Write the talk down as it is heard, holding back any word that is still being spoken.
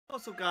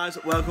What's up guys,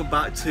 welcome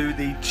back to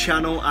the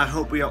channel. I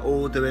hope we are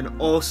all doing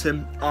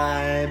awesome.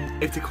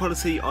 If the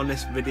quality on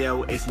this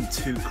video isn't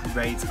too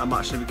great, I'm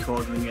actually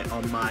recording it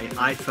on my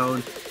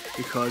iPhone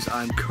because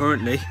I'm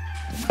currently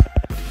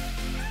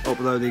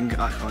uploading.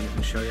 I can't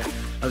even show you.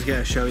 I was going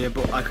to show you,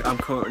 but I'm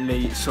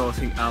currently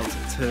sorting out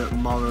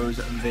tomorrow's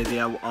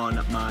video on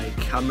my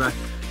camera.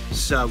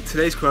 So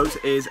today's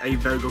quote is a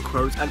very good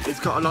quote, and it's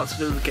got a lot to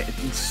do with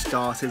getting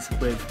started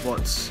with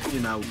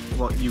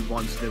what you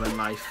want to do in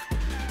life,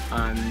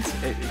 and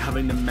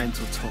having the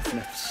mental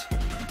toughness.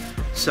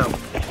 So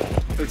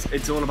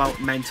it's all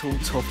about mental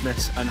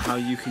toughness and how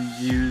you can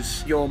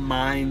use your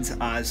mind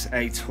as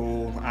a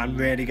tool and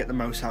really get the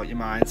most out of your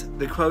mind.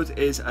 The quote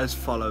is as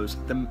follows: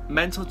 the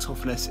mental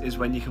toughness is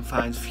when you can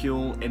find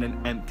fuel in an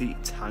empty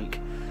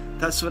tank.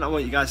 That's something I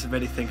want you guys to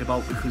really think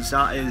about, because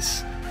that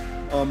is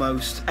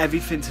almost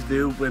everything to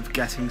do with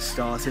getting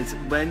started.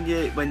 When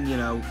you're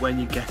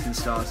getting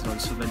started on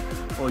something,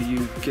 or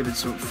you've given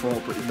some thought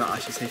but you've not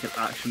actually taken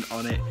action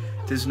on it,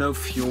 there's no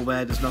fuel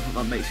there. There's nothing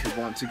that makes you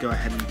want to go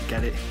ahead and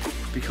get it,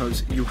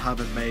 because you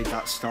haven't made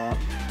that start.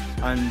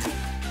 And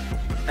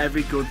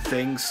every good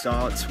thing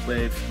starts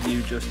with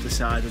you just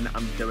deciding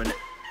I'm doing it.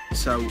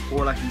 So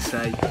all I can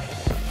say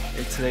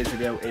in today's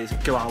video is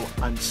go out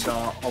and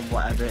start on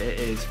whatever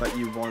it is that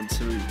you want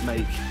to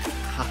make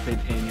happen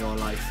in your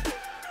life.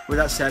 With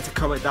that said,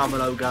 comment down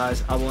below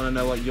guys. I want to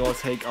know what your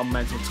take on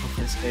mental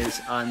toughness is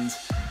and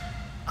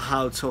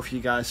how tough you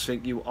guys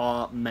think you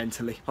are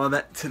mentally.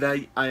 However,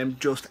 today I am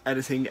just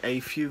editing a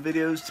few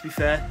videos, to be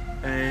fair.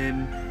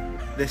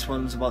 This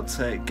one's about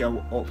to go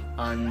up,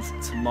 and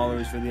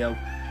tomorrow's video.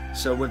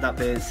 So with that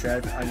being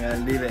said, I'm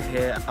going to leave it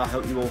here. I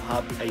hope you all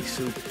have a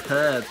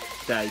superb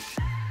day.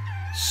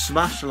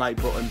 Smash the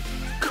like button,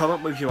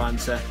 comment with your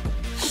answer,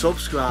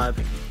 subscribe,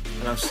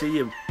 and I'll see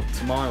you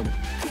tomorrow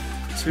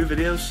for 2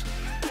 videos.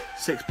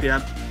 6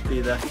 PM, be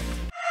there.